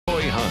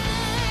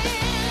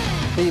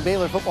behind. The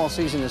Baylor football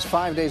season is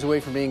 5 days away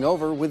from being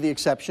over, with the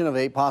exception of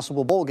a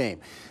possible bowl game.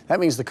 That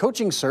means the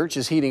coaching search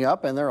is heating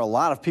up, and there are a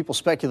lot of people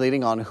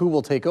speculating on who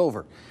will take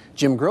over.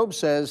 Jim Grobe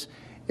says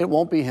it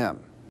won't be him.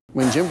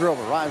 When Jim Grobe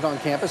arrived on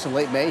campus in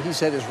late May, he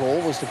said his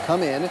role was to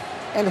come in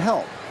and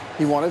help.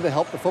 He wanted to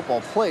help the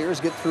football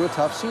players get through a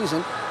tough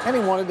season, and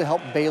he wanted to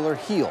help Baylor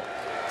heal.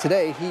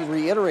 Today, he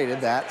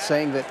reiterated that,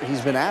 saying that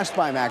he's been asked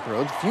by Mack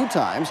Rhoades a few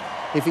times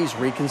if he's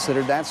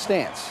reconsidered that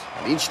stance.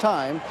 And each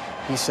time,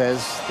 he says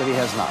that he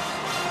has not.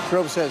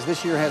 Grobe says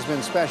this year has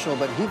been special,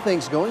 but he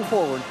thinks going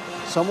forward,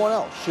 someone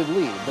else should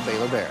lead the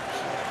Baylor Bears.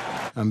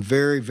 I'm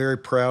very, very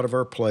proud of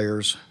our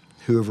players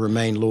who have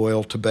remained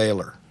loyal to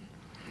Baylor.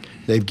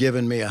 They've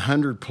given me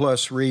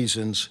 100+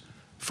 reasons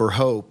for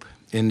hope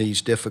in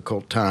these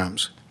difficult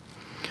times.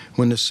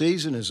 When the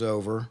season is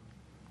over,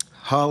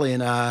 Holly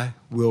and I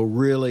will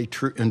really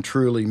and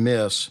truly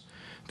miss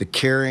the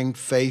caring,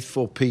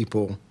 faithful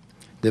people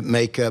that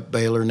make up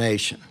Baylor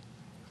Nation.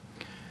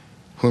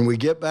 When we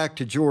get back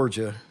to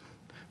Georgia,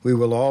 we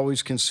will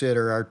always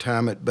consider our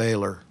time at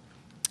Baylor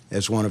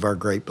as one of our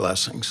great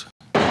blessings.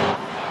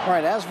 All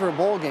right, as for a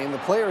bowl game, the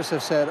players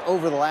have said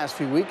over the last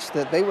few weeks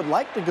that they would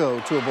like to go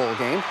to a bowl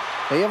game.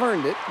 They have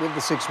earned it with the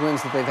 6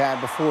 wins that they've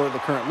had before the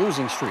current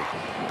losing streak.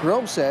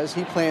 Grobe says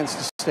he plans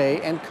to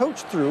stay and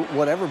coach through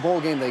whatever bowl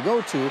game they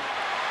go to,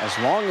 as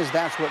long as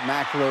that's what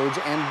Mack Rhoades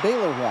and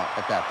Baylor want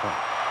at that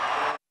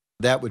point.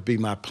 That would be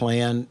my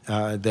plan,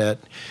 that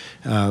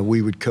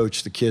we would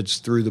coach the kids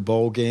through the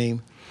bowl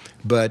game.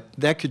 But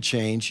that could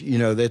change. You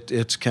know, that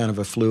it's kind of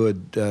a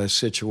fluid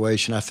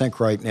situation. I think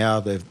right now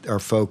that our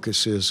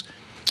focus is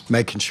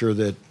making sure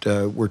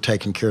that we're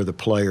taking care of the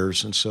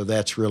players, and so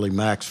that's really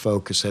Mack's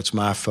focus. That's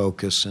my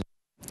focus.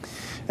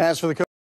 As for the